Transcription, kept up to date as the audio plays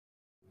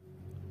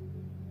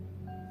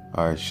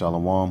All right,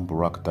 Shalom,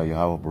 Barakatah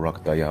Yahweh,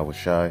 Barakatah Yahweh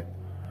Shai,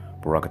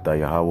 Barakatah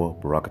Yahweh,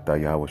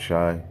 Barakatah Yahweh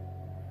Shai,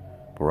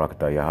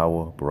 Barakatah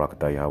Yahweh,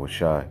 Barakatah Yahweh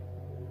Shai.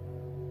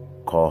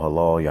 Call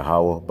halal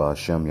Yahweh,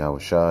 Ba'ashem Yahweh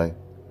Shai.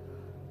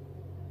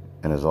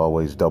 And as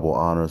always, double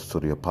honors to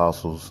the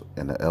apostles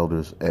and the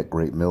elders at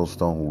Great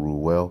Millstone who rule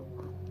well.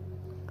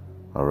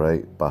 All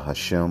right,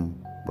 Bahashem,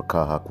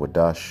 Rakah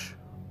HaKwadash,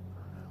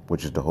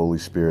 which is the Holy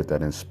Spirit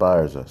that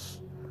inspires us.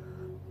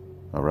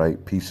 All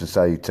right, peace and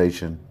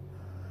salutation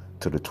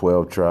to the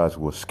 12 tribes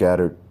who were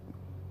scattered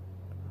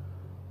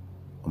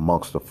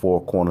amongst the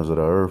four corners of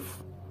the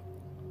earth,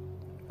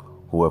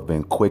 who have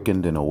been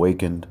quickened and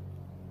awakened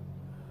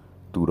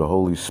through the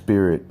Holy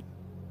Spirit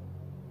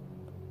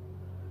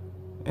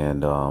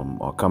and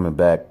are coming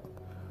back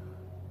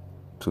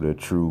to their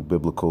true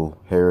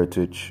biblical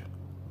heritage.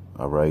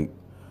 All right,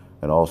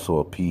 and also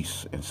a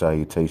peace and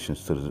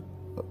salutations to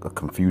a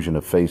confusion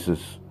of faces,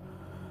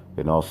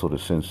 and also the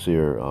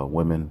sincere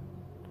women,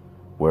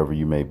 wherever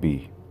you may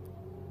be.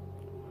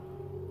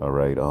 All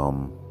right,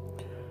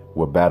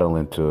 we're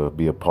battling to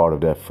be a part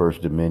of that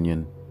first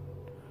dominion.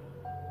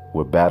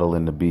 We're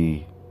battling to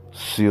be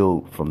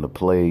sealed from the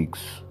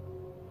plagues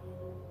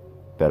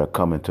that are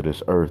coming to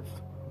this earth.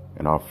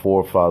 And our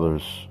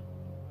forefathers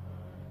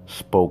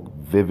spoke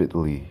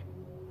vividly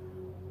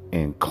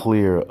and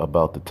clear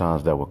about the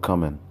times that were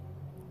coming.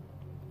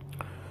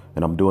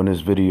 And I'm doing this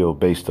video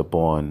based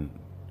upon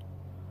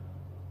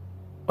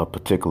a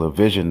particular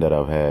vision that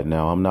I've had.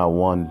 Now, I'm not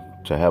one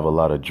to have a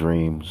lot of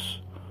dreams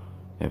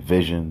and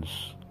visions,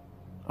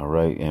 all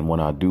right? And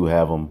when I do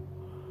have them,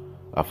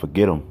 I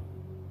forget them.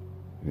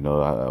 You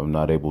know, I'm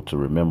not able to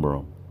remember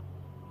them.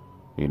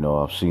 You know,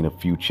 I've seen a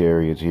few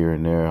chariots here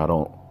and there. I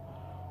don't,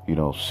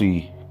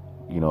 see,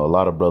 a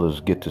lot of brothers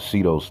get to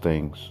see those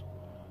things,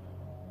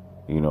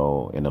 in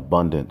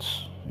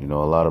abundance. A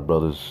lot of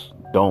brothers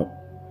don't.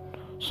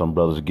 Some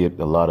brothers get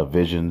a lot of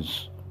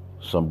visions.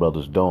 Some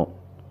brothers don't.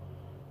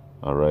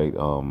 All right.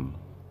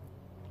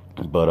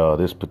 But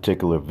this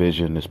particular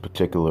vision, this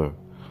particular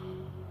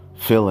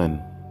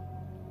feeling,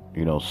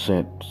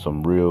 sent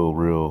some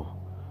real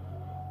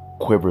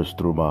quivers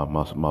through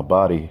my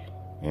body,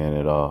 and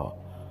it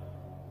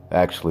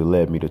actually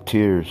led me to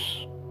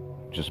tears,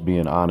 just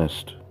being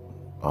honest.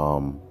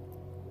 When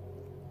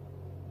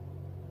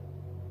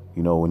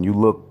you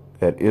look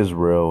at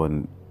Israel,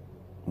 and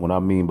what I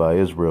mean by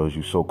Israel is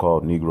you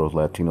so-called Negroes,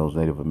 Latinos,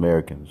 Native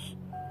Americans,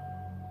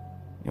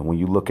 and when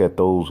you look at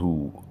those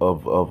who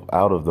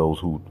out of those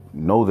who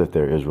know that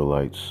they're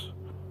Israelites,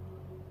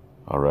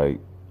 all right,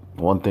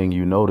 one thing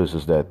you notice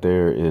is that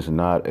there is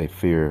not a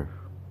fear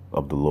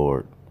of the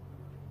Lord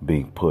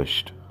being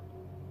pushed.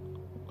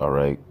 All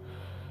right.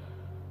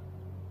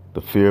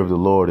 The fear of the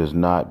Lord is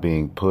not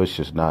being pushed.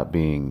 It's not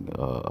being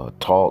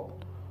taught.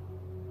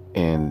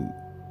 And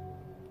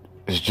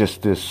it's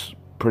just this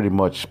pretty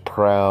much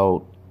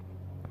proud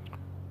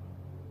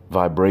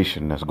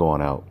vibration that's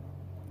going out.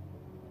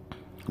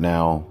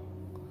 Now,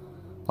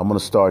 I'm going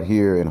to start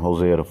here in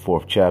Hosea, the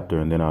 4th chapter,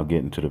 and then I'll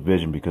get into the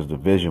vision, because the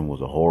vision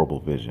was a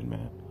horrible vision,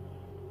 man.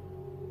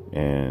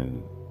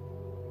 And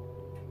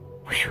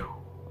whew,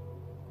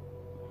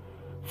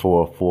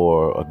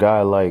 for a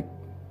guy like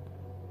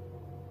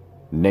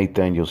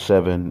Nathaniel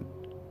 7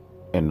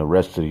 and the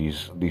rest of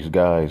these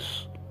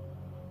guys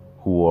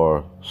who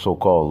are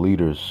so-called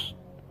leaders,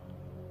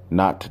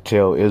 not to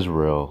tell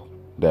Israel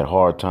that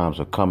hard times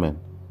are coming,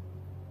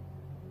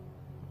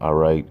 all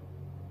right,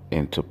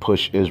 and to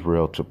push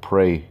Israel to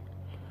pray,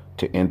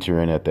 to enter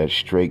in at that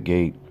straight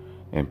gate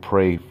and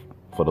pray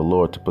for the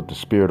Lord to put the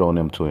Spirit on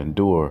them to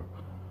endure,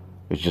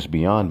 it's just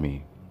beyond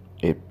me.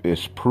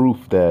 It's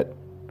proof that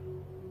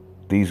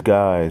these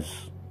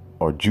guys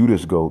are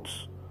Judas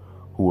goats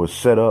who are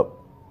set up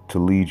to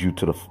lead you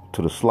to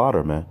the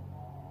slaughter, man.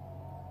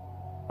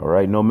 All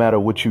right, no matter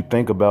what you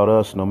think about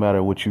us, no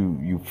matter what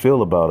you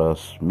feel about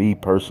us, me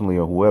personally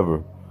or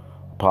whoever,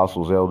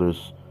 apostles,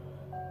 elders,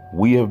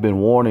 we have been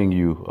warning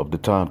you of the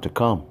time to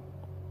come.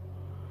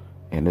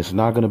 And it's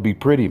not going to be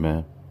pretty,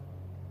 man.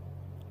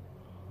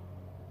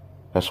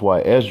 That's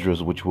why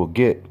Esdras, which we'll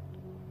get,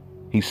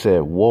 he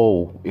said,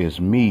 "Woe is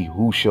me,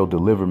 who shall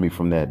deliver me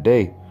from that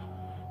day?"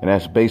 And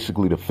that's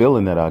basically the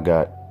feeling that I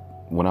got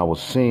when I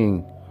was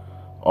seeing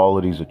all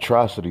of these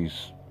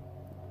atrocities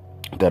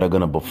that are going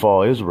to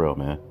befall Israel,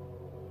 man.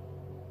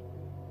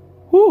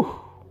 Whew.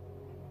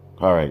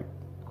 All right.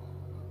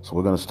 So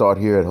we're going to start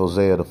here at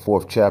Hosea, the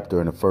 4th chapter,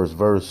 in the 1st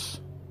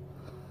verse.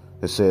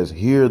 It says,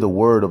 "Hear the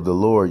word of the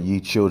Lord, ye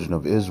children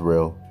of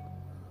Israel,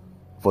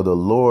 for the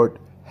Lord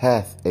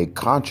hath a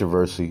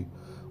controversy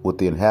with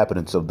the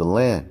inhabitants of the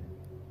land,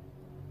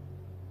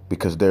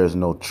 because there is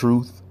no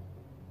truth,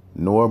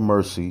 nor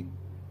mercy,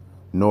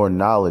 nor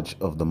knowledge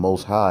of the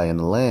Most High in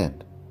the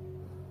land."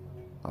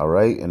 All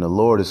right. And the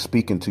Lord is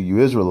speaking to you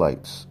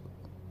Israelites.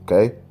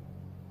 Okay.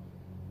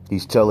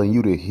 He's telling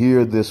you to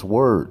hear this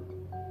word.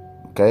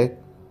 Okay.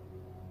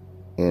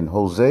 And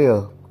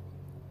Hosea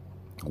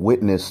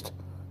witnessed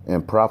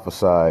and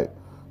prophesied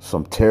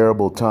some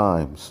terrible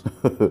times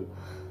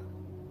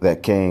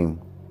that came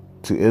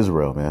to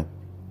Israel, man.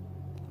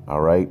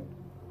 All right.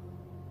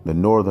 The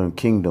northern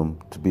kingdom,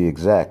 to be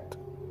exact.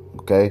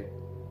 Okay.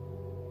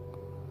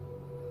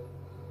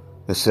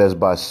 It says,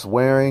 by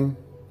swearing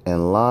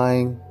and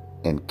lying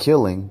and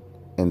killing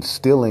and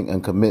stealing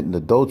and committing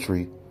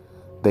adultery,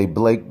 they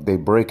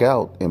break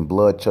out and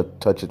blood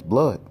touches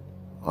blood.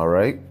 All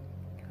right.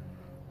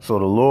 So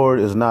the Lord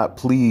is not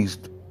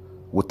pleased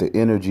with the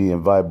energy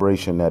and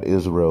vibration that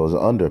Israel is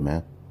under,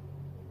 man.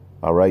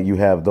 All right. You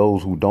have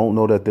those who don't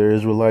know that they're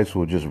Israelites,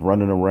 who are just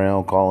running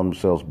around calling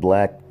themselves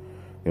black,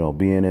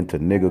 being into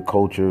nigger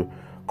culture,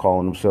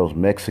 calling themselves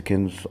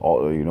Mexicans,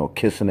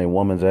 kissing a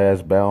woman's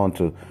ass, bowing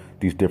to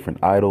these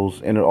different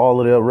idols, and all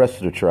of the rest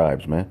of the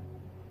tribes, man.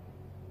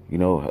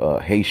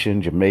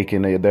 Haitian,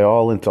 Jamaican, they're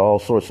all into all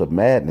sorts of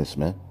madness,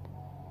 man.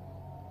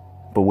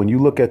 But when you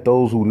look at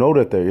those who know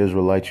that they're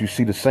Israelites, you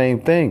see the same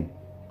thing.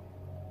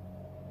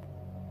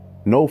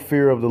 No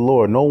fear of the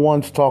Lord. No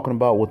one's talking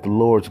about what the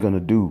Lord's going to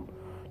do.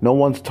 No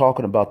one's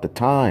talking about the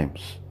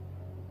times.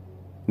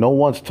 No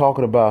one's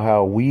talking about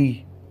how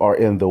we are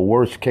in the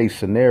worst case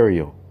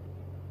scenario.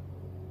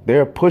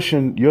 They're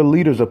pushing, your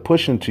leaders are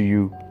pushing to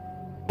you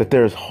that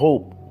there's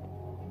hope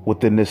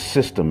within this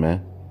system,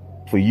 man,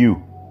 for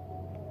you.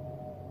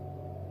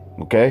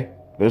 Okay?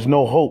 There's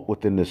no hope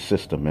within this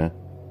system, man.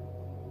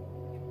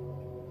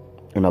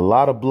 And a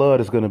lot of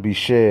blood is going to be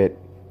shed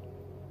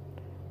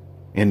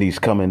in these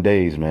coming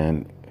days,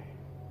 man.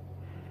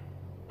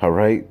 All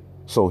right?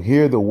 So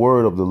hear the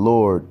word of the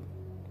Lord,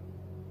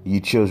 ye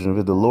children of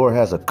Israel. The Lord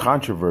has a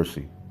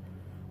controversy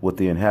with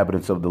the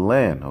inhabitants of the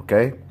land,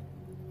 okay?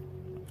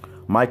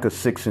 Micah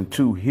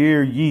 6:2,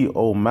 hear ye,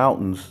 O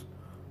mountains,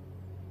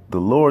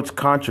 the Lord's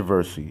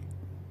controversy,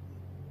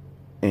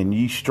 and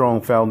ye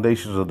strong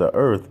foundations of the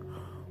earth,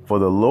 for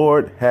the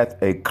Lord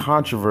hath a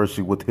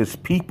controversy with his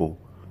people,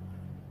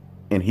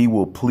 and he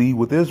will plead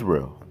with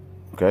Israel.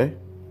 Okay.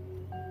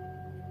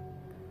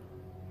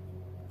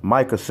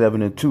 Micah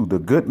 7:2, the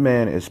good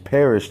man is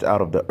perished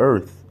out of the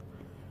earth,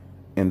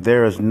 and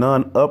there is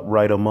none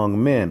upright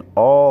among men.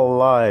 All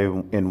lie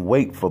in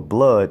wait for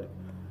blood.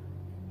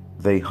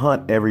 They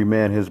hunt every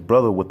man his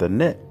brother with a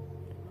net.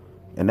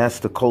 And that's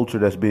the culture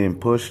that's being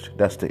pushed.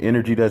 That's the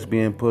energy that's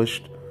being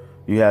pushed.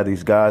 You have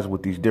these guys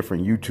with these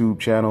different YouTube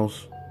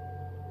channels.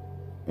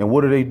 And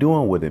what are they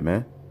doing with it,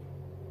 man?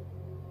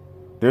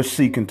 They're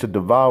seeking to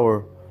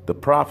devour the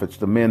prophets,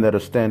 the men that are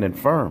standing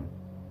firm.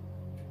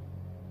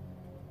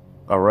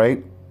 All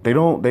right. They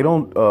don't do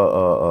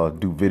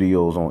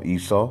videos on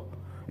Esau.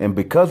 And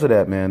because of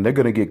that, man, they're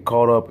going to get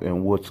caught up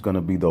in what's going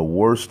to be the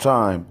worst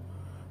time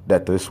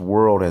that this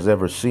world has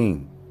ever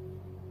seen,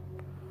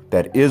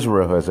 that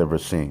Israel has ever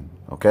seen.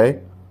 Okay.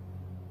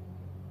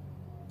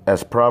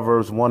 As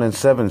Proverbs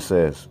 1:7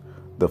 says,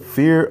 the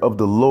fear of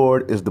the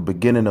Lord is the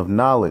beginning of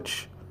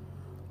knowledge,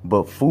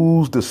 but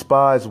fools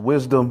despise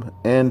wisdom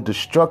and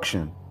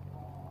destruction.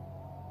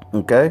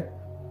 Okay.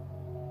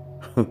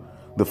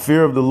 The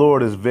fear of the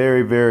Lord is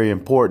very, very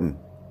important.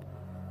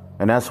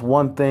 And that's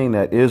one thing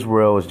that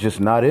Israel is just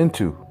not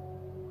into.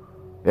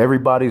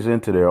 Everybody's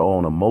into their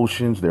own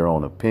emotions, their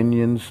own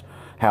opinions,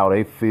 how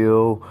they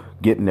feel,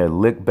 getting their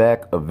lick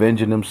back,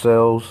 avenging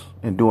themselves,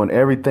 and doing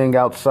everything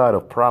outside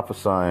of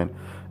prophesying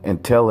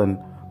and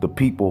telling the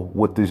people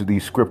what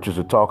these scriptures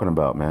are talking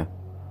about, man,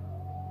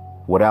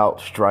 without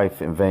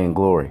strife and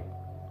vainglory.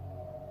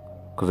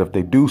 Because if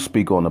they do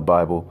speak on the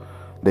Bible,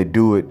 they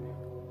do it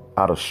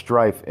out of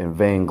strife and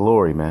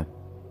vainglory, man.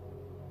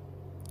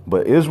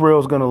 But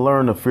Israel's going to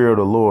learn the fear of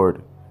the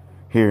Lord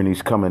here in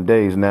these coming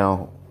days.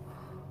 Now,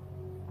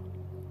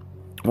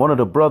 one of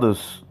the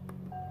brothers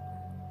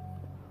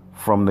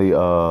from the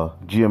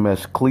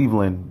GMS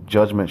Cleveland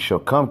Judgment Shall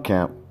Come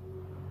camp,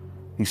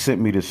 he sent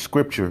me this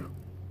scripture,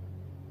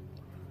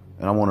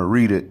 and I want to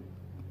read it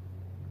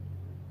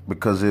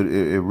because it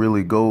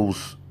really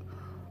goes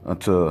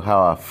into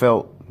how I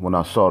felt when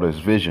I saw this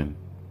vision.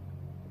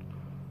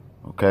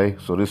 Okay,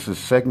 so this is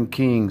 2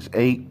 Kings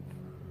 8,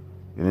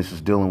 and this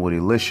is dealing with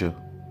Elisha.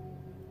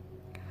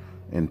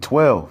 In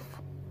 12,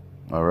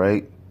 all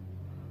right,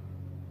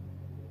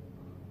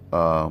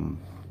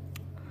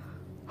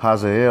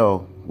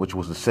 Hazael, which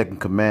was the second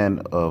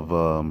command of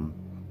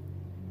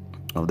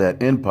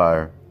that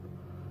empire,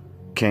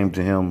 came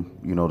to him,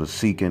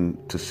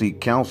 to seek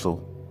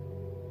counsel,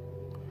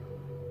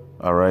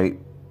 all right,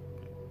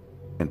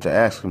 and to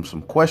ask him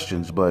some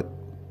questions. But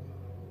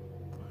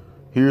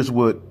here's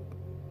what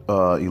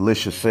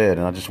Elisha said,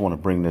 and I just want to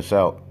bring this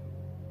out.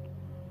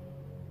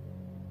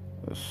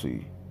 Let's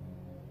see.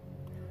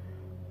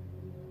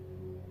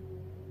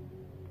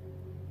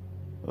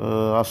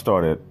 I'll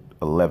start at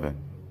 11.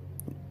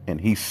 And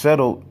he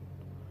settled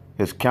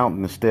his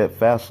countenance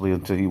steadfastly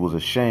until he was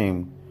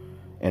ashamed,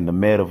 and the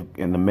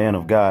man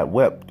of God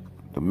wept.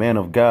 The man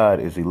of God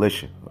is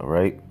Elisha, all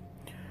right?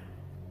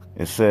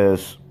 It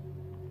says,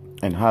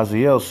 and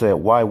Hazael said,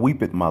 why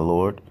weepeth my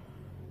Lord?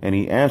 And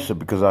he answered,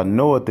 because I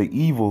knoweth the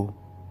evil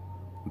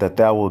that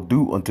thou wilt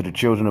do unto the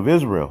children of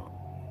Israel.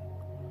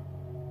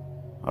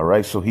 All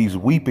right, so he's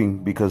weeping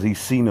because he's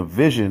seen a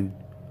vision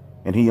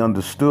and he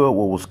understood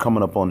what was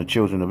coming upon the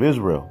children of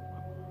Israel.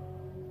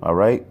 All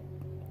right.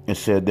 It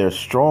said, their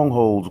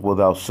strongholds will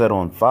thou set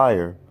on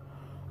fire,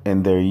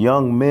 and their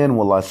young men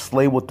will I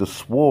slay with the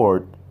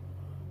sword,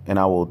 and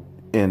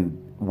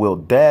will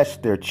dash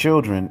their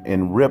children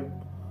and rip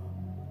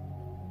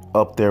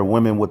up their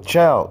women with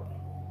child.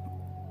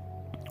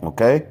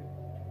 Okay?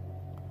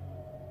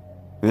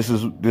 This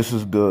is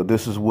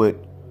what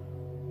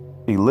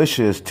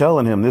Elisha is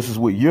telling him. This is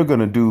what you're going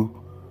to do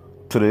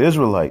to the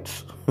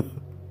Israelites.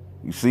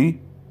 You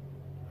see?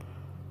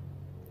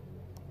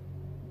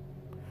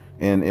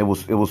 And it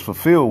was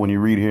fulfilled when you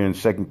read here in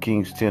 2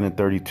 Kings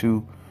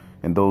 10:32.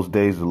 In those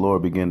days the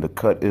Lord began to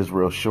cut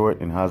Israel short,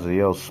 and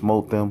Hazael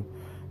smote them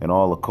and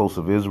all the coasts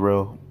of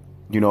Israel.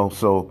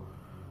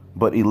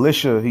 But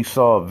Elisha, he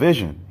saw a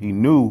vision. He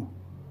knew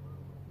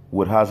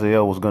what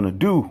Hazael was going to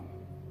do.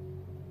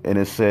 And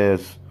it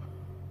says,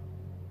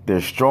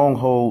 their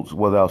strongholds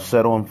will thou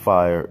set on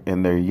fire,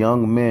 and their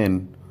young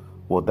men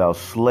will thou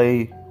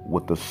slay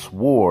with the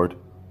sword,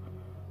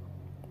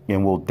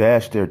 and will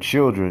dash their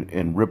children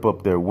and rip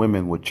up their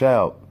women with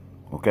child.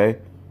 Okay?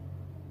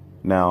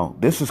 Now,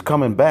 this is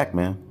coming back,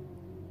 man.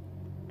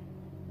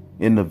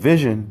 In the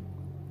vision,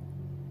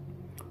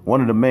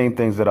 one of the main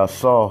things that I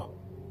saw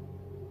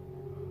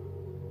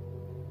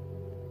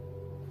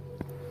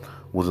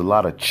was a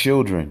lot of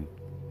children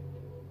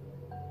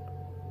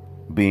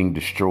being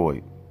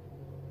destroyed.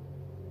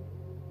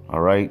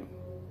 All right?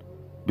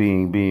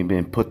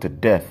 Being put to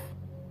death.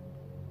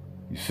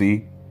 You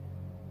see?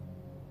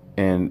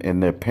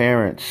 And their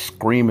parents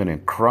screaming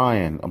and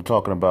crying. I'm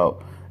talking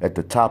about at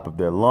the top of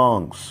their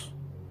lungs.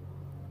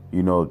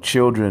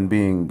 Children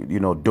being,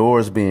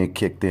 doors being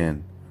kicked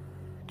in.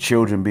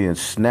 Children being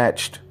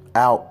snatched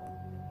out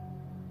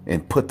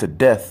and put to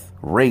death,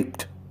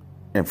 raped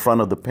in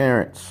front of the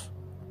parents.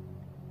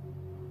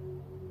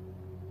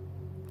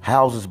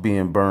 Houses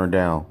being burned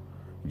down.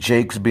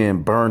 Jakes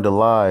being burned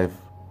alive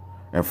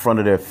in front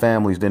of their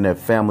families. Then their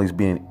families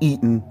being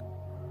eaten,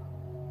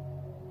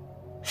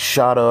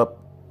 shot up,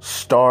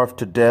 starved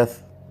to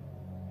death.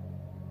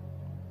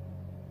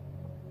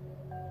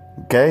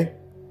 Okay?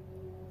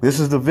 This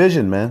is the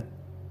vision, man.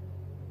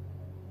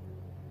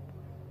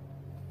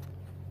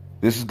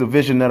 This is the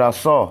vision that I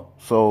saw.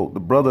 So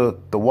the brother,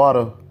 the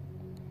water,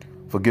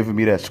 for giving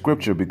me that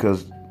scripture,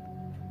 because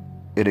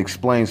it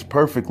explains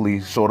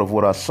perfectly sort of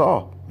what I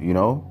saw,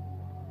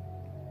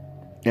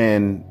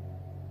 And,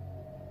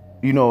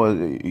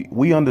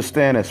 we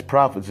understand as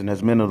prophets and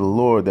as men of the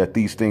Lord that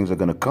these things are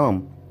going to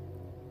come.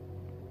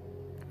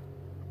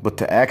 But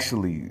to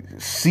actually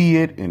see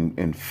it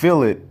and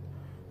feel it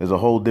is a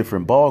whole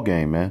different ball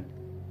game, man.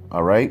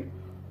 All right.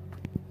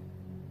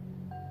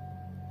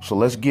 So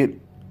let's get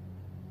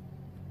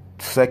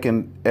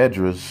 2nd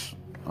Esdras.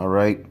 All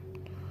right.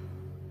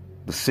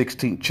 The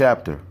 16th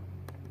chapter.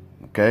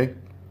 Okay.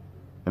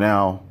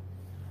 Now,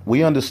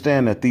 we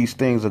understand that these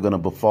things are going to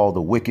befall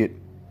the wicked.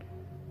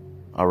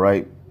 All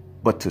right.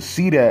 But to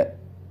see that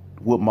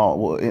with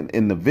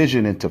in the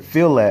vision and to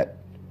feel that,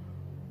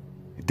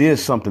 it did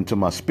something to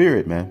my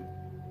spirit, man.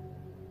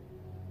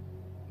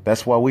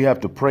 That's why we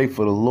have to pray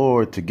for the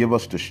Lord to give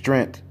us the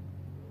strength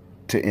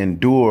to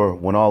endure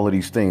when all of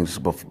these things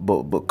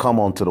but come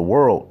onto the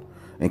world,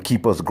 and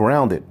keep us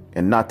grounded,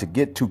 and not to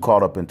get too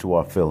caught up into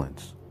our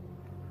feelings,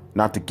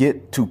 not to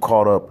get too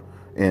caught up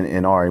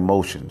in our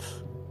emotions.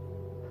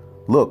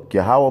 Look,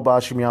 Yahweh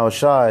Bashim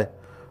Yahushai,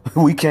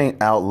 we can't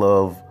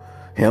outlove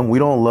him. We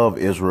don't love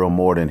Israel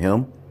more than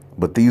him.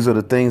 But these are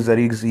the things that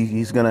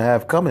he's going to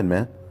have coming,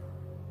 man.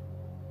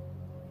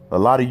 A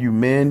lot of you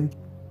men,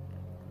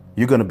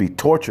 you're going to be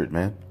tortured,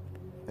 man.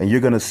 And you're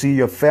going to see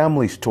your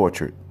families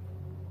tortured.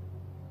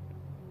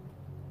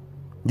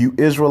 You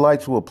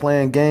Israelites who are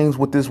playing games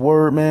with this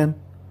word, man,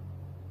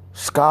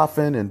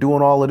 scoffing and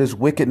doing all of this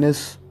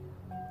wickedness,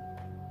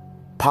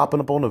 popping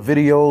up on the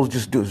videos,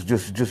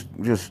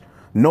 just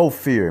no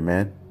fear,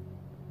 man.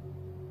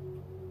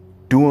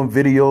 Doing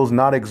videos,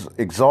 not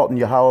exalting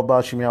Yahweh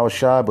Bashim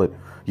Yahushai, but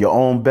your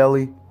own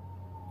belly.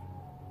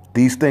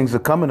 These things are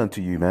coming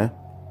unto you, man.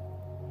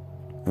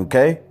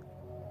 Okay?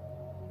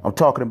 I'm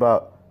talking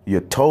about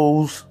your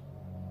toes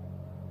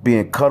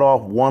being cut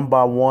off one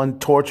by one,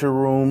 torture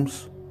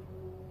rooms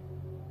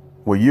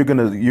where you're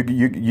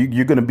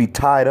gonna be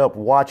tied up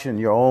watching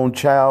your own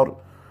child,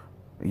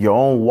 your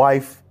own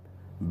wife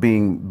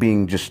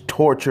being just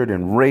tortured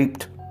and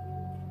raped.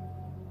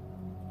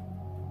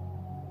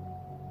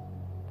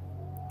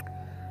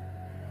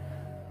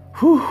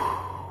 Whew.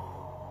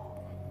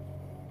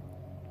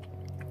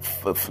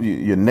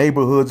 Your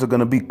neighborhoods are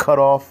gonna be cut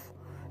off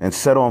and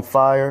set on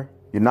fire.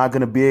 You're not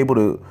gonna be able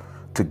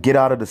to get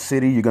out of the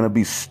city. You're gonna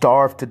be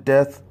starved to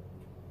death.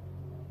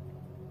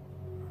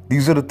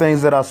 These are the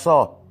things that I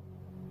saw.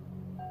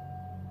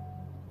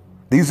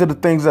 These are the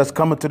things that's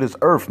coming to this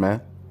earth,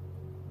 man.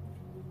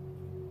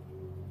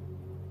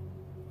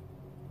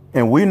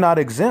 And we're not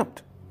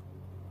exempt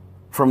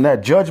from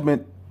that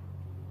judgment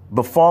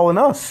befalling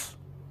us.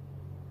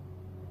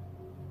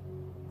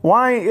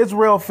 Why ain't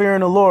Israel fearing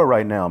the Lord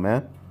right now,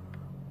 man?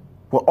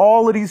 With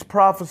all of these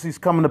prophecies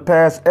coming to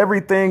pass,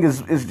 everything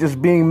is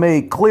just being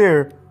made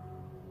clear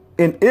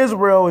And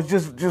Israel is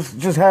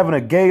just having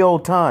a gay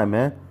old time,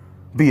 man.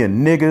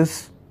 Being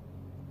niggas,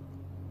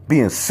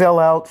 being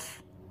sellouts.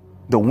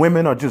 The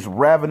women are just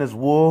ravenous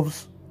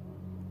wolves.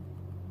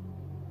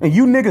 And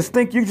you niggas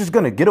think you're just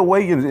going to get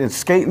away and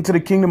skate into the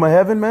kingdom of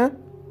heaven, man?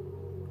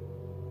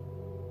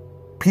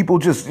 People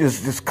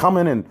just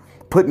coming and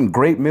putting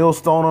great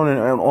millstone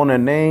on their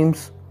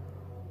names.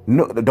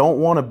 No, don't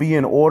want to be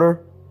in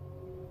order.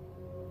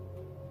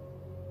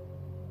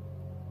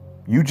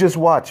 You just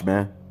watch,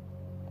 man.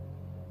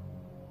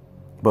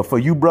 But for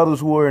you brothers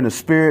who are in the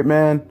spirit,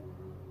 man,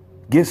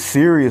 get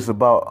serious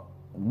about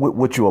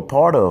what you're a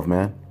part of,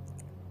 man.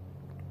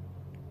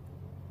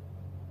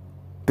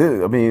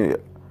 I mean,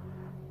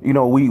 you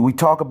know, we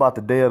talk about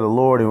the day of the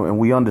Lord and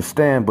we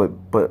understand,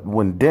 but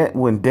when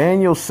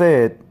Daniel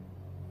said,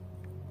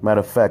 matter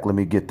of fact, let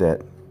me get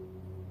that.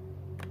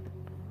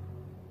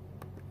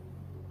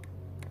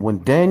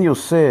 When Daniel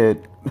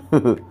said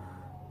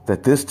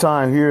that this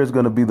time here is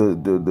going to be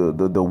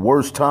the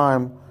worst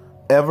time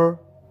ever,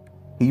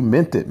 he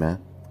meant it,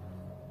 man.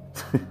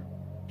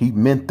 He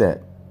meant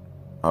that.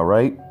 All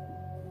right.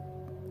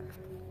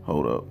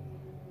 Hold up.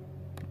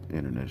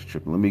 Internet's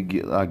tripping.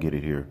 I'll get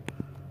it here.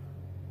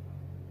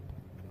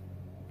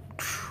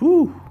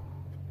 Whew.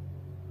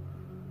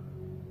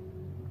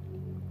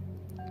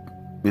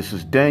 This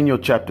is Daniel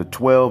chapter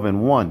 12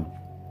 and 1.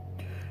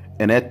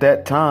 And at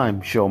that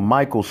time shall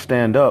Michael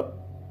stand up,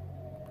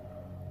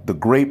 the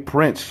great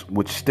prince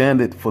which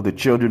standeth for the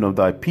children of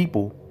thy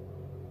people,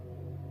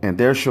 and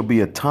there shall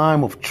be a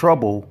time of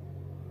trouble,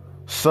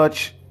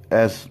 such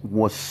as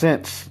was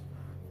since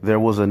there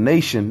was a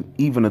nation,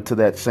 even unto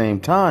that same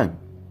time.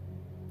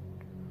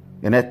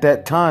 And at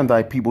that time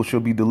thy people shall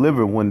be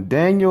delivered. When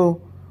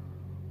Daniel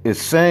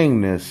is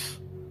saying this,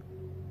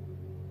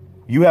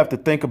 you have to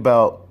think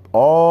about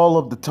all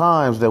of the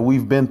times that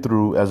we've been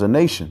through as a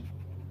nation.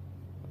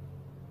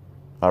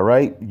 All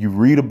right. You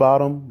read about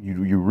them.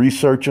 You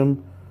research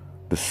them.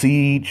 The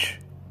siege.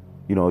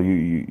 You know,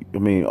 I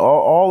mean,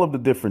 all of the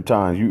different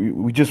times.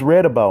 We just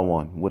read about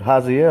one with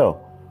Hazael.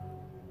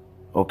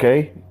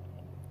 OK.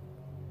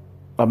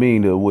 I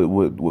mean,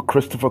 with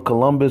Christopher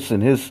Columbus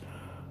and those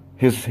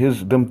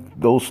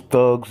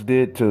thugs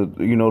did to,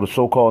 you know, the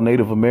so-called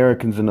Native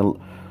Americans and the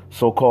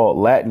so-called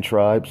Latin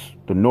tribes,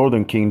 the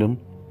Northern Kingdom.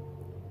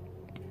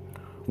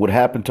 What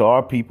happened to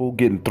our people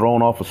getting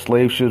thrown off of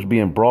slave ships,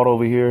 being brought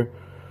over here,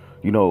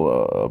 you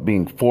know,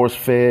 being force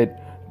fed,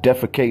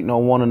 defecating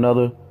on one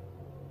another,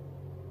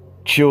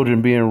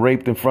 children being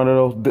raped in front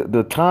of those.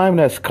 The time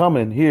that's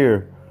coming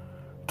here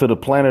to the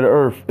planet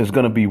Earth is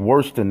going to be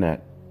worse than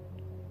that.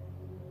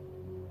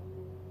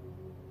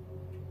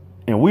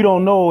 And we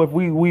don't know if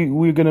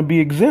we're going to be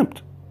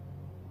exempt.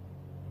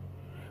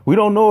 We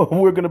don't know if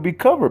we're going to be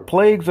covered.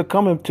 Plagues are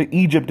coming to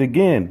Egypt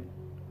again.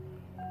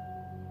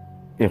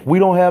 If we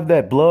don't have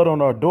that blood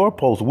on our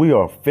doorposts, we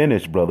are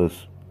finished,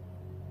 brothers.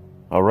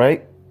 All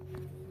right.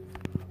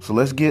 So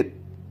let's get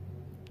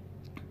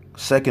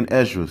 2nd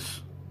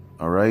Esdras.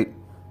 All right.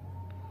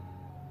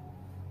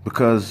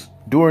 Because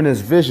during this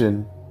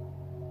vision,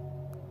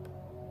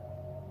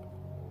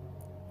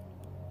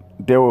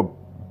 there were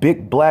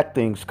big black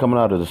things coming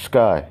out of the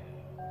sky.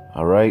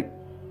 All right.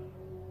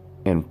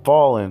 And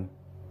falling.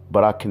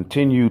 But I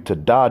continued to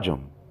dodge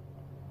them.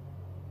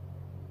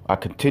 I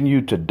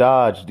continued to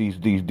dodge these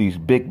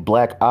big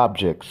black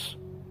objects.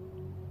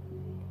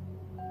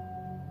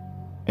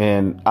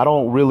 And I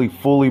don't really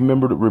fully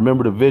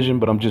remember the vision,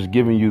 but I'm just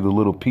giving you the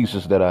little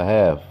pieces that I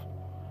have.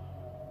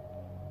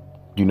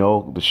 You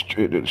know,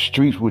 the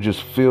streets were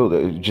just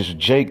filled.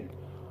 Jake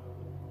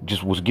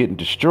just was getting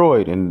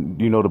destroyed. And,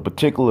 you know, the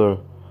particular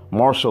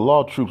martial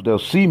law troops, they'll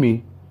see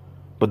me,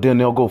 but then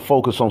they'll go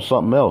focus on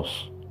something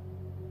else.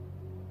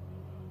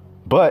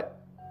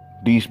 But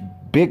these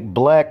big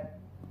black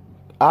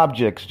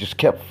objects just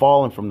kept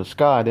falling from the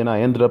sky. Then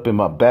I ended up in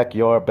my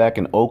backyard back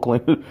in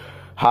Oakland.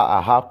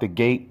 I hopped the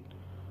gate.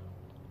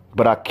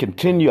 But I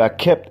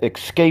kept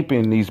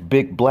escaping these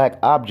big black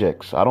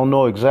objects. I don't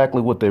know exactly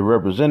what they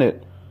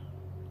represented,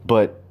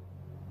 but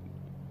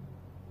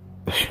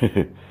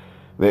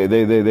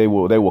they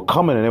were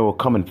coming, and they were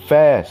coming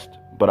fast.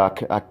 But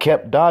I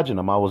kept dodging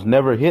them. I was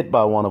never hit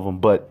by one of them,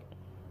 but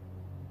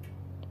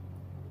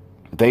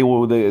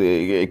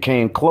it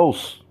came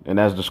close. And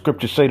as the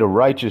scriptures say, the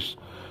righteous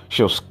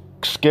shall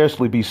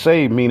scarcely be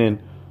saved, meaning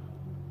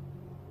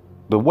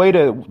the way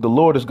that the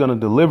Lord is going to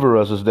deliver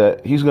us is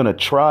that he's going to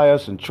try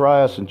us and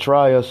try us and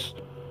try us,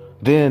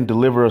 then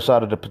deliver us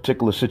out of the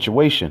particular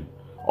situation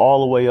all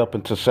the way up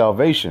into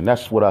salvation.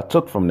 That's what I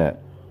took from that.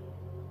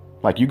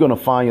 Like, you're going to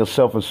find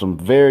yourself in some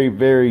very,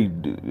 very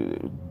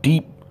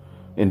deep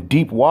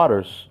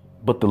waters,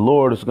 but the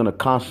Lord is going to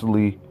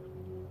constantly,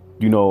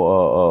 you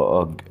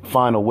know,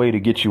 find a way to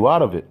get you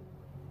out of it.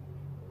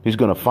 He's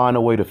going to find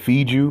a way to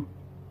feed you.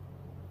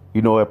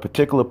 You know, at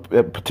particular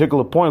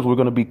points, we're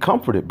going to be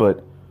comforted,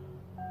 but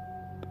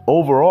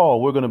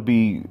overall, we're going to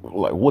be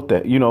like, what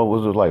that, you know,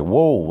 it was like,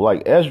 whoa,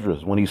 like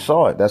Esdras, when he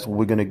saw it, that's what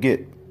we're going to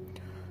get.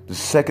 The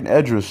 2nd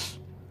Esdras,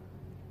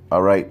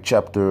 all right,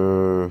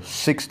 chapter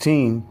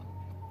 16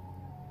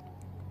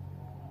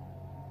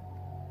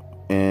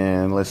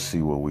 And let's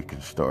see where we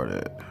can start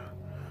at.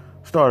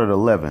 Start at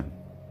 11.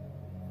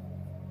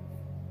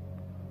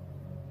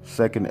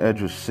 2nd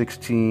Esdras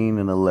 16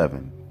 and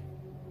 11.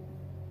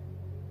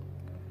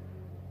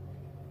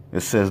 It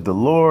says, the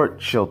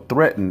Lord shall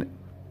threaten,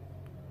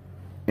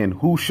 and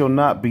who shall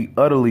not be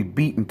utterly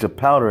beaten to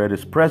powder at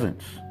his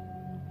presence?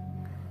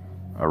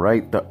 All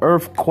right. The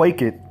earth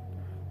quaketh,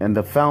 and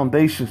the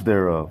foundations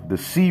thereof. The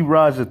sea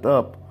riseth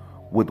up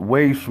with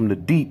waves from the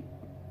deep.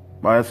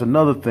 All right, that's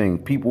another thing.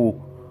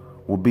 People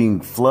were being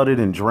flooded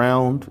and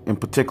drowned in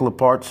particular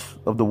parts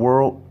of the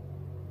world.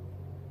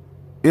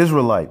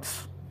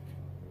 Israelites.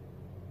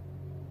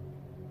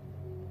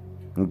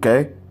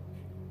 Okay.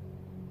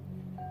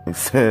 It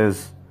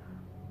says,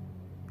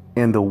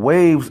 and the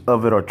waves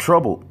of it are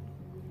troubled,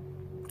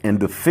 and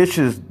the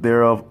fishes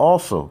thereof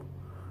also.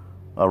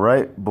 All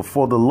right.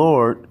 Before the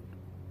Lord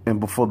and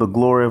before the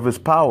glory of his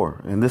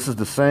power. And this is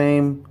the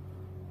same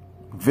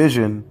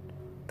vision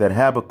that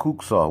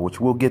Habakkuk saw, which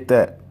we'll get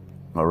that.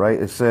 All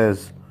right. It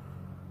says,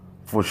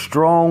 for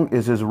strong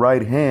is his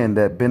right hand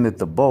that bendeth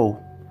the bow,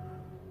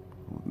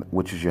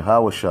 which is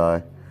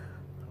Yahushai.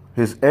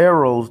 His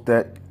arrows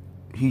that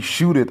he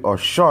shooteth are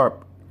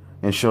sharp,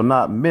 and shall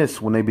not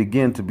miss when they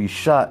begin to be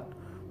shot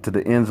to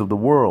the ends of the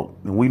world.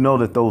 And we know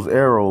that those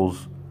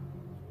arrows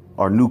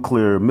are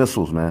nuclear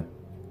missiles, man.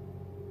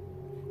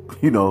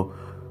 You know,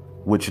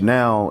 which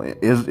now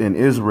is in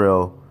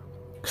Israel,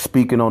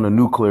 speaking on the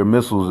nuclear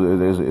missiles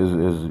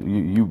is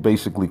you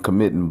basically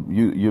committing,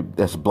 you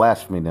that's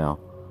blasphemy now.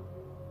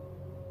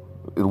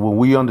 When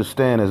we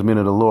understand as men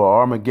of the Lord,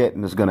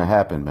 Armageddon is going to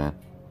happen, man.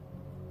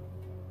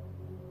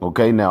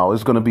 Okay, now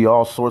it's going to be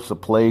all sorts of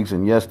plagues,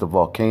 and yes, the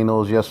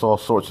volcanoes, yes, all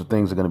sorts of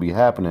things are going to be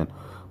happening,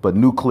 but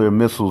nuclear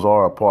missiles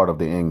are a part of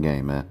the end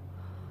game, man.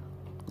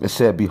 It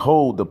said,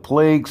 behold, the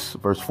plagues,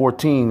 verse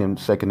 14 in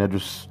 2nd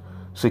Esdras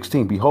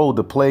 16, behold,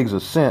 the plagues are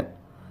sent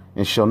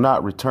and shall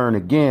not return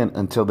again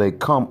until they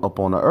come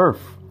upon the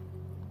earth.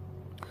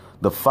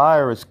 The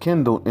fire is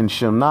kindled and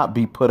shall not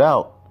be put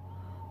out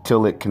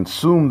till it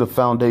consume the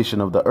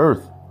foundation of the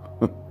earth.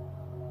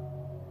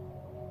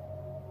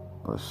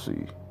 Let's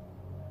see.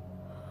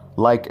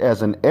 Like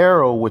as an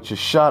arrow which is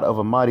shot of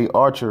a mighty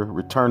archer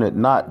returneth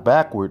not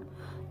backward,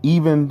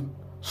 even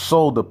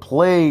so the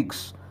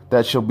plagues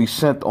that shall be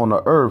sent on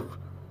the earth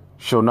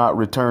shall not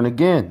return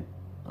again.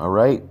 All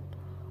right.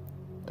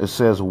 It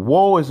says,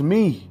 woe is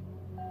me.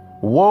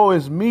 Woe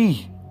is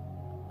me.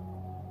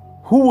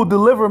 Who will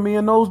deliver me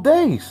in those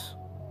days?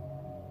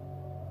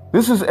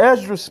 This is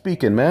Ezra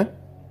speaking, man.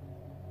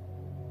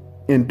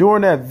 And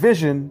during that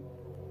vision,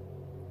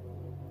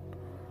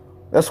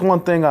 that's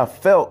one thing I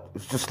felt.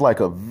 It's just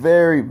like a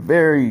very,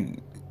 very,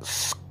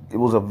 it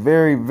was a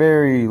very,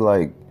 very,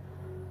 like,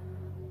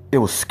 it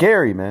was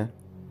scary, man.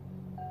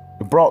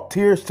 It brought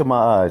tears to my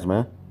eyes,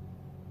 man.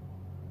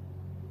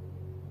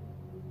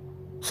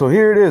 So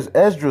here it is.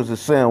 Esdras is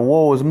saying,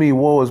 woe is me,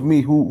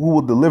 who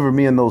will deliver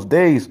me in those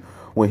days,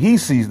 when he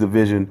sees the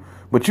vision.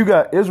 But you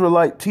got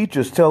Israelite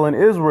teachers telling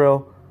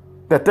Israel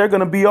that they're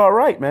going to be all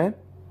right, man.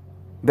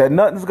 That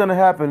nothing's going to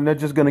happen, and they're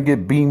just going to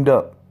get beamed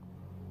up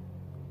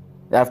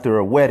after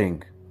a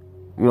wedding.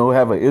 You know,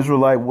 have an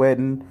Israelite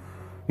wedding,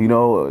 you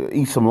know,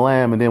 eat some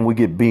lamb, and then we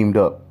get beamed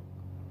up.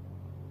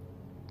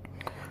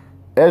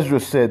 Ezra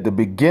said, the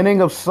beginning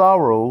of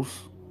sorrows,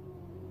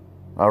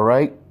 all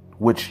right,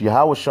 which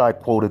Yahushai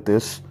quoted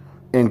this,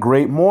 in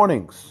great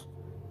mournings,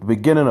 the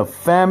beginning of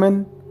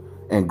famine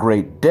and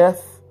great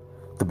death,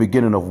 the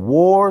beginning of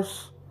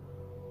wars,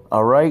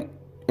 all right,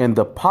 and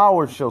the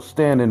power shall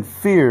stand in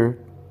fear,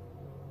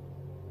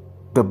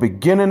 the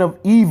beginning of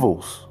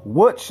evils.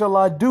 What shall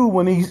I do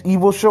when these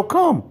evils shall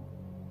come?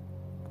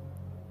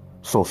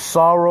 So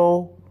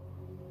sorrow,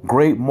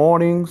 great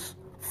mournings,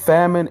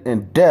 famine,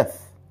 and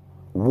death,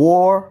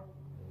 war,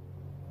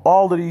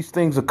 all of these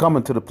things are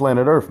coming to the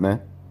planet Earth,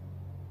 man.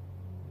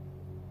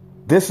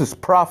 This is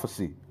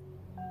prophecy.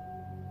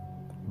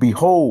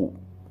 Behold,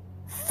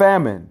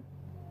 famine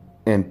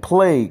and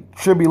plague,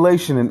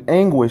 tribulation and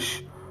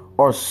anguish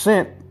are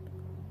sent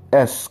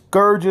as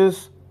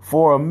scourges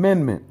for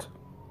amendment.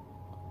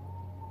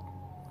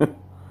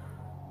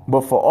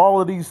 But for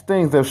all of these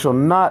things, they shall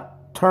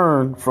not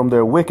turn from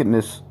their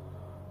wickedness,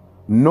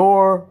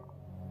 nor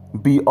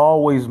be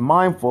always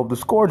mindful of the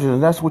scourges.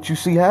 And that's what you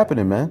see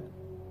happening, man.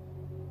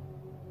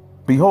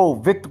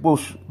 Behold,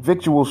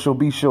 victuals shall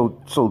be so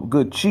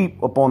good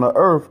cheap upon the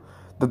earth,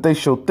 that they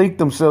shall think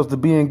themselves to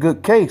be in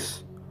good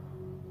case.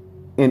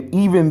 And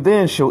even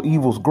then shall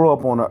evils grow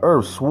up on the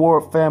earth,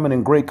 sword, famine,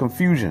 and great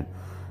confusion.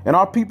 And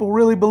our people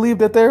really believe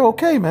that they're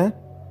okay, man.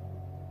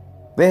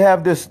 They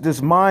have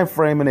this mind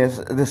frame and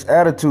this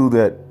attitude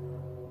that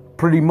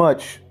pretty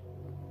much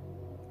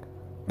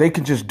they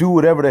can just do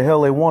whatever the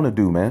hell they want to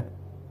do, man.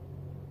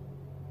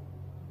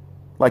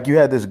 Like you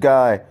had this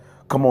guy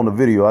come on the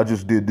video. I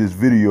just did this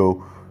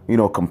video, you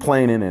know,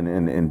 complaining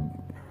and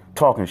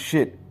talking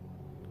shit.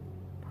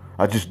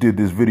 I just did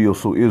this video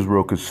so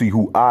Israel could see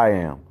who I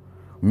am.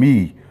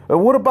 Me.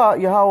 What about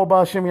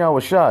Yahweh Shem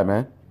Yahweh Shai,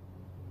 man?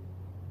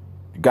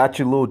 You got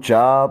your little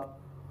job.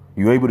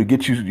 You able to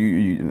get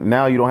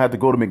now you don't have to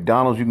go to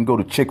McDonald's. You can go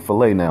to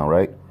Chick-fil-A now,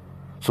 right?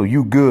 So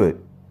you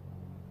good.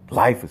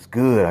 Life is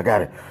good. I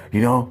got it,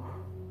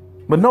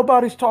 But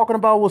nobody's talking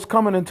about what's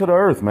coming into the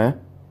earth,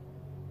 man.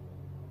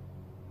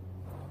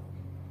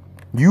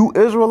 You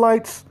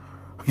Israelites,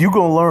 you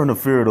gonna learn the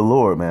fear of the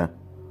Lord, man.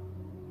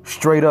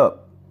 Straight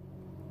up.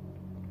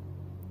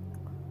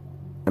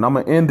 And I'm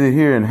gonna end it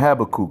here in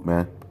Habakkuk,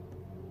 man.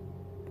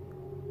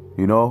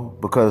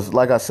 Because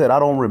like I said, I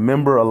don't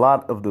remember a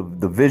lot of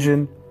the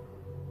vision,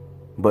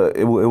 but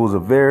it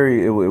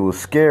was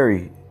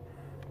scary,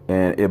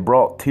 and it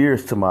brought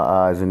tears to my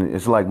eyes, and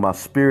it's like my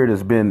spirit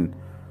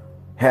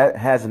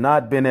has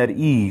not been at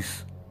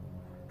ease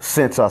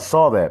since I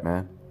saw that,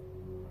 man.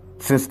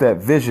 Since that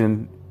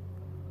vision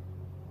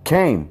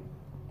came,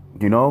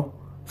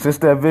 since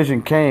that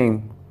vision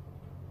came,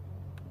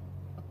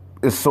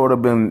 it's sort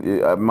of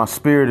been, my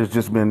spirit has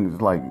just been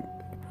like,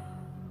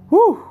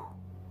 whoo,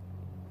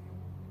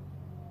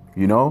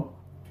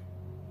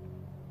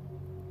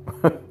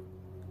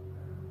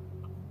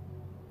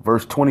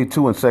 Verse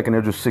 22 in 2nd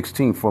Ezra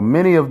 16, for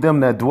many of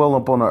them that dwell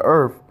upon the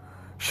earth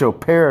shall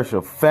perish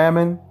of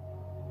famine,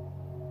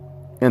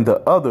 and the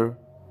other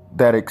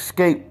that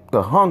escape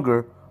the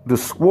hunger, the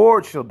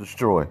sword shall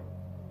destroy.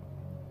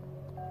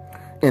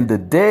 And the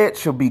dead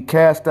shall be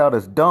cast out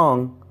as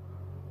dung,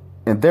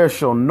 and there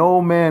shall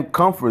no man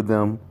comfort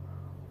them,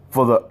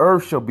 for the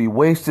earth shall be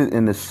wasted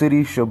and the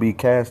city shall be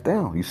cast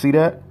down. You see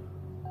that?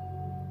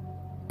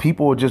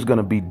 People are just going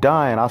to be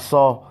dying. I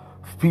saw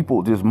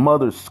people, just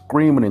mothers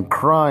screaming and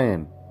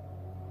crying.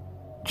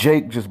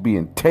 Jake just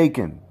being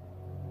taken,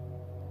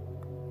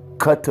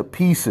 cut to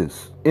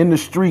pieces in the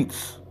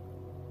streets.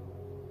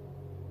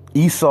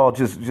 Esau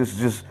just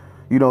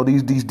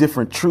these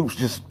different troops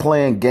just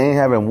playing game,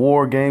 having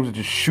war games, and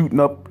just shooting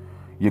up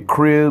your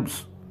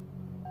cribs.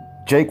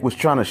 Jake was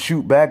trying to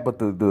shoot back, but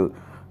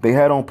they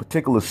had on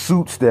particular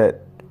suits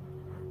that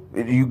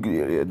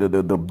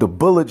the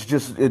bullets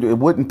just it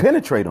wouldn't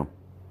penetrate them.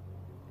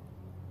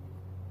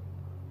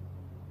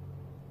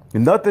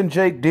 And nothing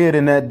Jake did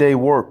in that day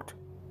worked.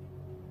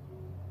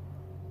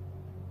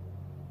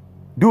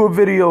 Do a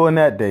video in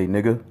that day,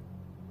 nigga.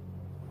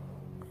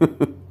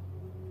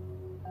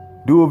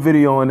 Do a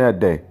video in that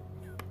day.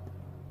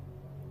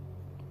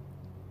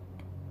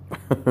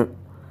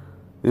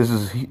 This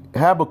is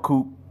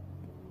Habakkuk.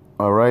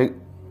 All right.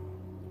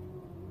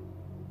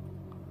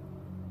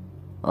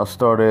 I'll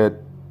start at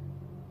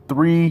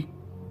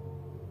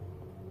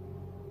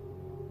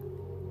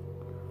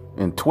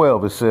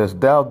 3:12. It says,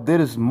 thou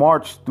didst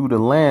march through the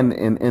land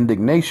in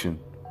indignation.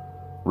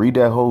 Read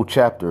that whole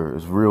chapter.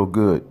 It's real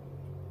good.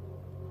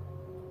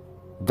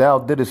 Thou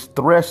didst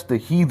thresh the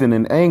heathen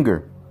in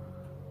anger.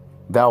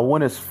 Thou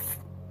wentest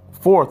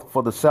forth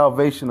for the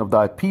salvation of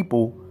thy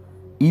people,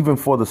 even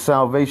for the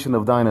salvation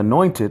of thine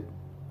anointed.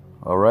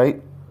 All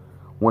right.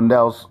 When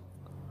thou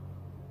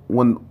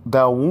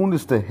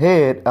woundest the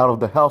head out of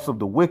the house of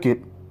the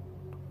wicked,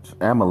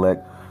 Amalek,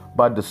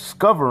 by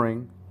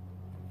discovering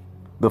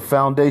the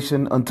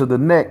foundation unto the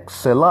neck,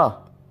 Selah.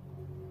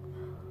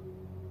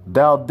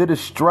 Thou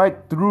didst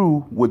strike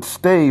through with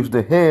staves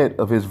the head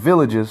of his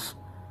villages.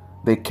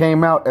 They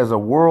came out as a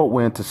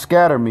whirlwind to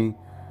scatter me.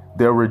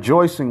 Their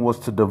rejoicing was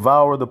to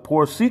devour the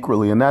poor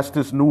secretly. And that's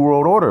this New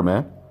World Order,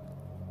 man.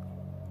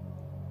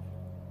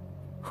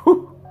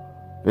 Whew.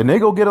 And they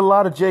go get a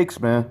lot of Jakes,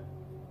 man.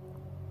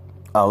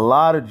 A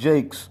lot of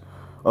Jakes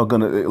a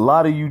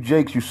lot of you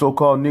Jakes, you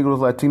so-called Negroes,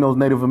 Latinos,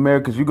 Native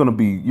Americans, you're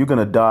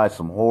gonna die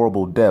some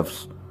horrible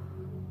deaths.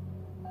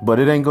 But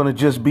it ain't gonna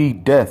just be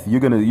death. You're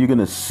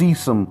gonna see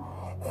some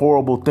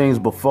horrible things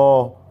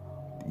befall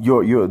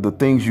the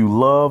things you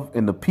love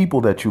and the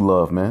people that you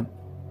love, man.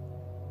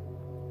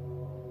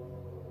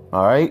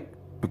 All right?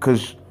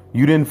 Because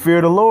you didn't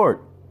fear the Lord.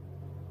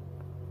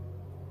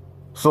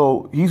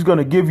 So he's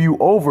gonna give you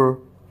over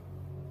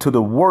to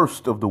the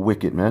worst of the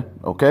wicked, man.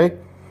 Okay?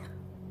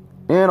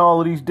 And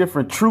all of these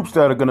different troops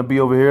that are going to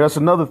be over here. That's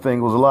another thing.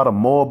 It was a lot of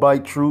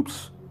Moabite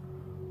troops,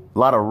 a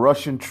lot of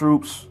Russian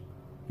troops.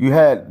 You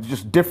had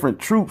just different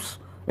troops,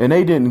 and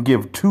they didn't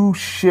give two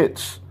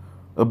shits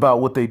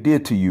about what they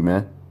did to you,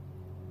 man,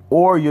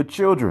 or your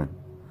children.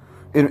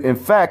 In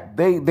fact,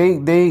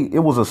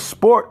 it was a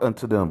sport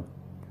unto them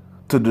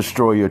to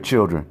destroy your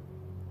children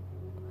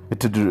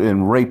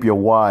and rape your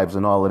wives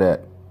and all of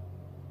that.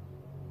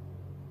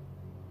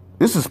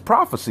 This is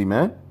prophecy,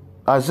 man.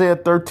 Isaiah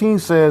 13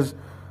 says,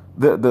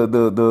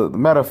 the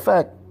matter of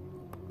fact,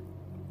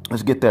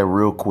 let's get that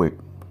real quick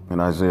in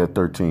Isaiah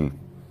 13.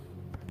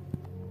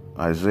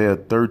 Isaiah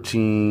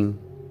 13.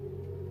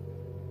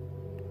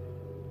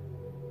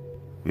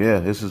 Yeah,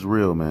 this is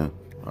real, man.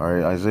 All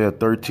right, Isaiah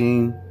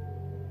 13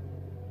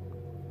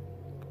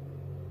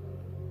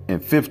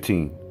 and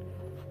 15.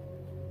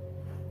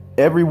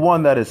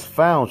 Everyone that is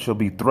found shall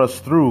be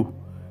thrust through,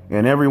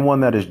 and everyone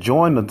that is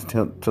joined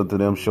unto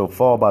them shall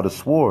fall by the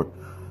sword.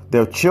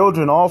 Their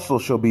children also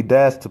shall be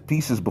dashed to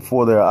pieces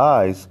before their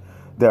eyes.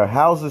 Their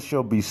houses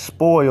shall be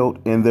spoiled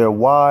and their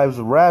wives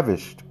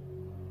ravished.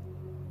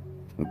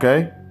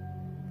 Okay?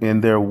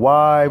 And their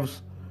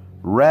wives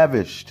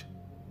ravished.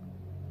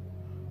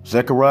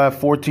 Zechariah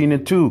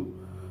 14:2.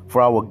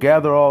 For I will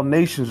gather all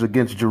nations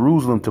against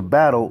Jerusalem to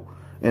battle,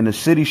 and the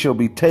city shall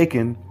be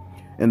taken,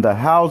 and the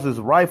houses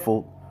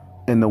rifled,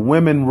 and the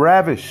women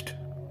ravished.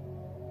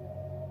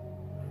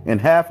 And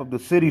half of the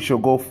city shall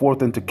go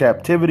forth into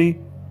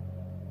captivity,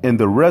 and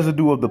the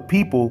residue of the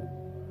people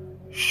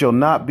shall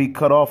not be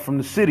cut off from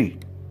the city.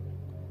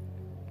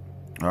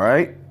 All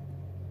right.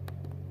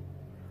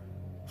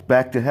 It's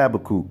back to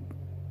Habakkuk.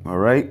 All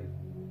right.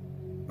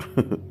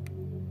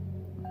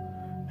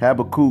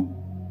 Habakkuk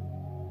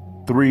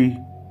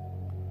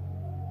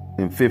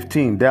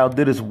 3:15. Thou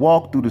didst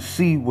walk through the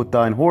sea with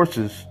thine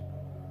horses.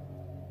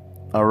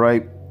 All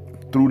right.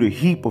 Through the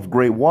heap of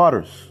great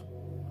waters.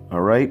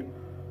 All right.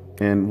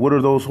 And what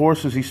are those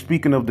horses? He's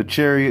speaking of the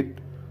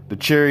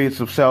chariots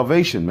of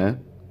salvation, man.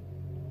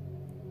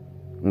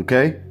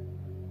 Okay.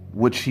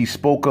 Which he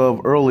spoke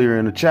of earlier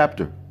in the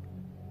chapter.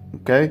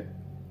 Okay.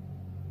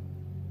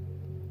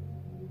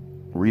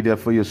 Read that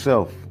for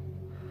yourself.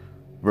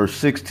 Verse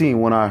 16.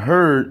 When I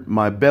heard,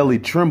 my belly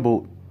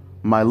trembled,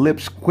 my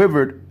lips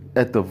quivered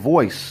at the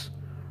voice.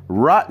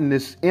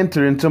 Rottenness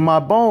entered into my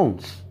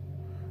bones.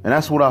 And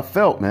that's what I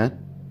felt, man.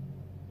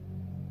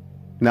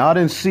 Now, I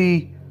didn't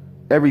see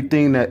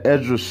everything that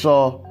Ezra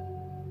saw.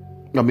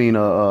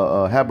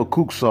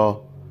 Habakkuk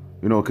saw,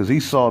 because he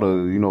saw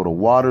the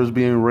waters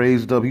being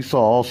raised up. He saw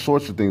all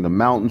sorts of things, the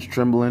mountains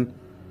trembling,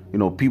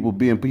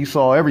 he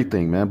saw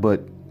everything, man.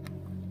 But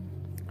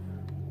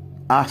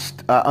I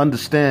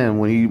understand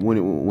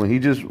when he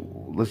just,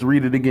 let's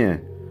read it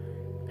again.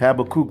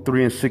 Habakkuk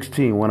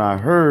 3:16. When I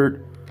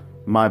heard,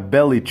 my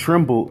belly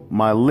trembled,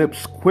 my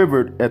lips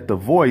quivered at the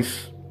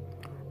voice.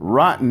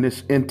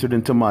 Rottenness entered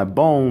into my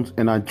bones,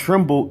 and I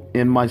trembled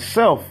in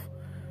myself,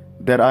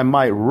 that I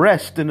might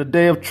rest in the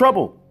day of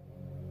trouble.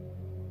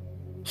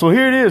 So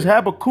here it is,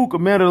 Habakkuk, a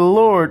man of the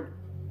Lord.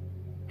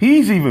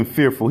 He's even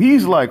fearful.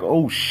 He's like,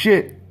 oh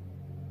shit.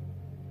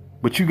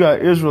 But you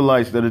got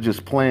Israelites that are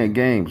just playing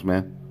games,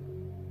 man.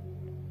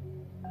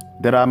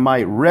 That I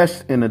might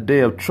rest in the day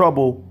of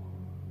trouble.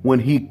 When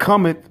he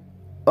cometh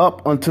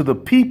up unto the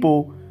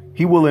people,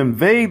 he will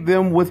invade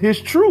them with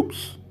his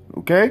troops.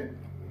 Okay.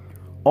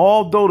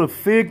 Although the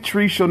fig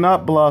tree shall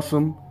not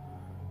blossom,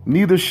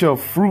 neither shall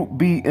fruit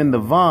be in the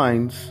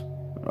vines.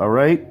 All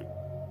right.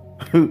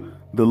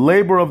 The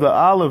labor of the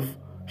olive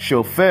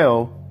shall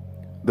fail.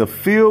 The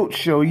field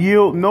shall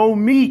yield no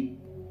meat.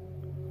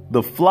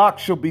 The flock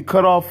shall be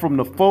cut off from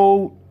the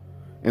fold,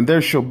 and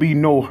there shall be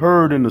no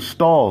herd in the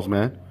stalls,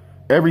 man.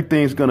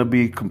 Everything's going to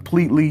be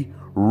completely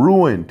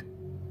ruined.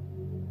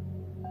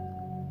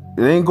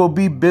 It ain't going to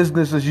be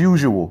business as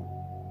usual.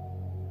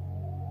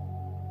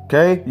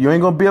 Okay? You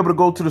ain't going to be able to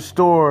go to the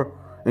store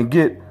and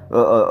get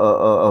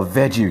a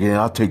veggie.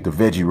 Yeah, I'll take the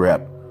veggie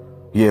wrap.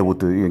 Yeah,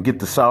 get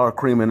the sour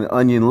cream and the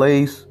onion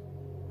lays.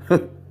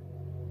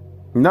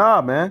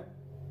 Nah, man.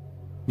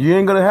 You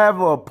ain't going to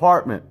have an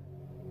apartment.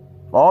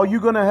 All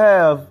you're going to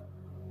have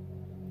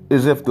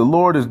is if the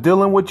Lord is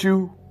dealing with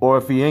you or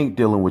if he ain't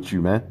dealing with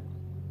you, man.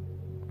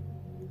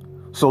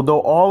 So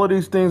though all of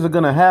these things are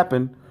going to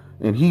happen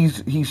and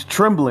he's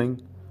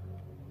trembling,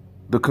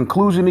 the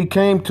conclusion he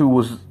came to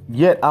was,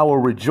 yet I will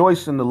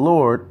rejoice in the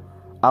Lord.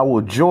 I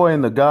will joy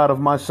in the God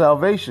of my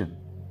salvation.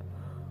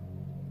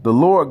 The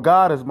Lord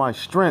God is my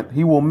strength.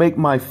 He will make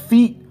my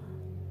feet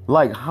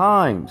like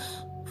hinds'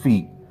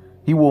 feet.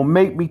 He will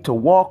make me to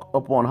walk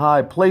upon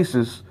high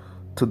places,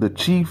 to the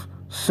chief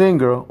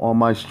singer on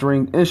my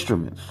stringed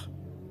instruments.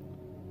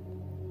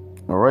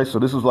 All right, so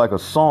this is like a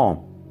psalm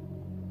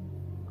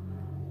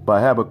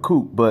by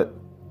Habakkuk. But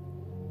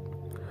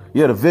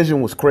yeah, the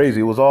vision was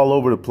crazy. It was all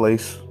over the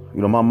place.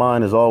 My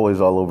mind is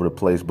always all over the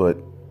place. But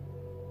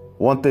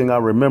one thing I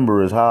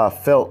remember is how I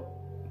felt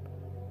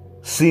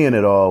seeing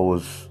it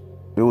all.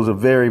 It was a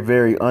very,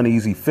 very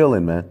uneasy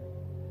feeling, man.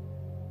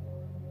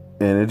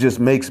 And it just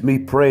makes me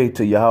pray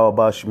to Yahweh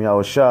Bashim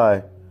Yahweh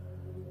Shai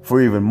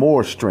for even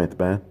more strength,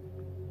 man.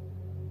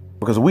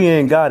 Because we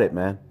ain't got it,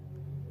 man.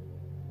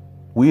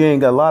 We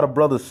ain't got a lot of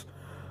brothers.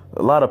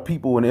 A lot of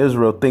people in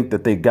Israel think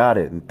that they got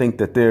it and think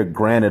that they're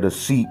granted a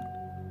seat.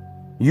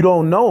 You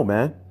don't know,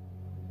 man.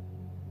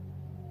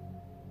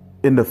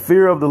 And the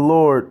fear of the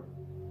Lord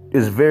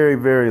is very,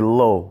 very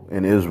low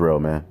in Israel,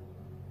 man.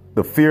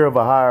 The fear of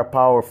a higher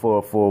power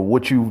for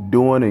what you're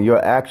doing and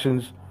your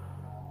actions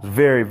is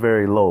very,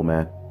 very low,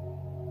 man.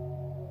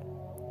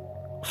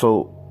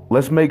 So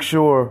let's make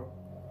sure,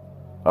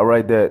 all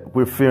right, that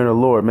we're fearing the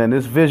Lord, man.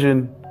 This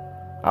vision,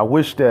 I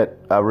wish that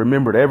I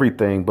remembered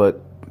everything, but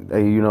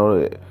hey,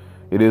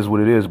 it is what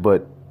it is.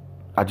 But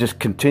I just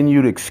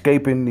continued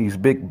escaping these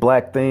big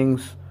black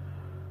things,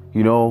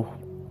 and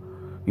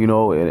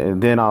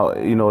then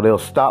they'll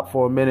stop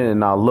for a minute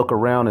and I'll look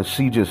around and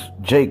see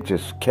Jake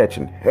just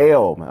catching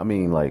hell. I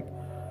mean,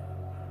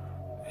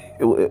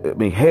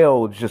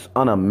 hell is just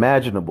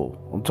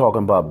unimaginable. I'm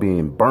talking about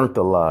being burnt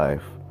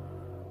alive.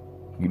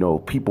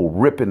 People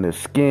ripping their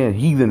skin,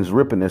 heathens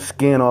ripping their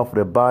skin off of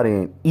their body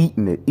and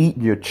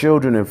eating your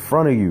children in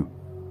front of you,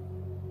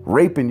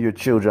 raping your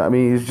children. I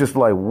mean, it's just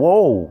like,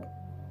 whoa.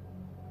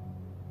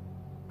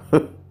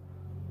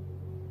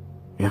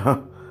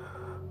 Yeah.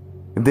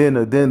 And then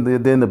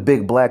the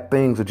big black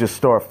things will just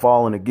start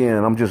falling again.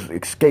 And I'm just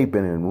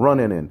escaping and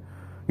running. And,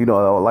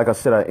 like I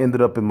said, I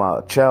ended up in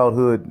my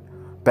childhood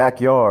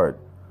backyard,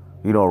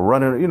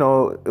 running,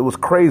 it was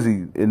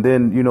crazy. And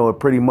then, it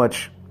pretty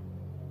much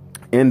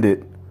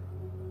ended,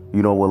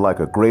 with like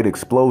a great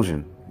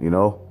explosion,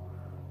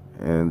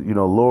 and,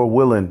 Lord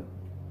willing,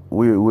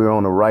 we're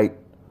on the right.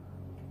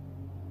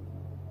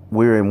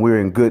 We're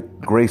in good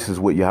graces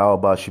with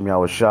Yahweh Bashim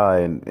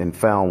Yahushai and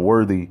found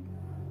worthy.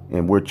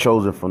 And we're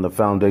chosen from the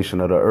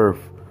foundation of the earth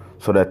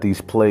so that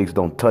these plagues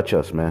don't touch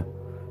us, man.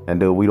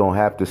 And that we don't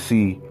have to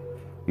see,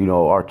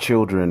 our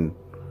children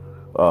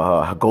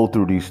go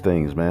through these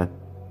things, man.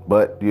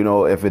 But,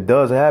 if it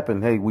does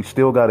happen, hey, we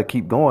still got to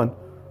keep going,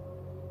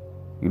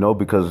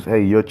 because,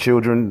 hey, your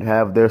children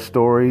have their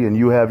story and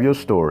you have your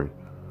story.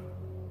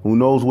 Who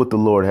knows what the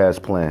Lord has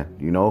planned,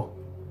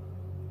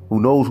 Who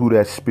knows who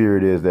that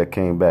spirit is that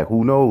came back?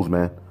 Who knows,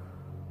 man?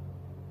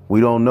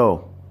 We don't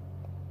know.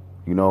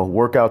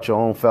 Work out your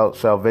own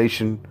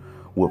salvation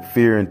with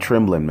fear and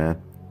trembling,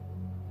 man.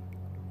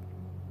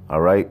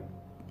 All right.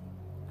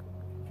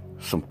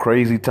 Some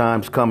crazy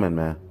times coming,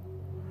 man.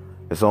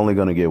 It's only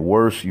going to get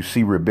worse. You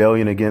see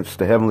rebellion against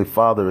the Heavenly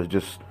Father is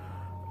just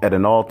at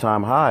an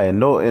all-time high.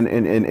 And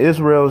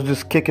Israel is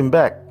just kicking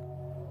back.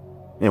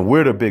 And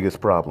we're the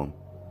biggest problem.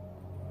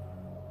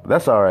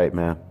 That's all right,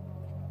 man.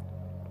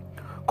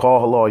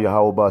 Call halal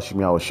Yahweh Bashim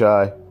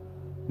Yahushai.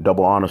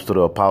 Double honors to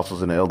the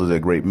apostles and the elders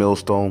at Great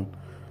Millstone.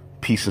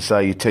 Peace and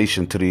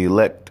salutation to the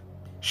elect.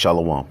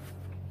 Shalom.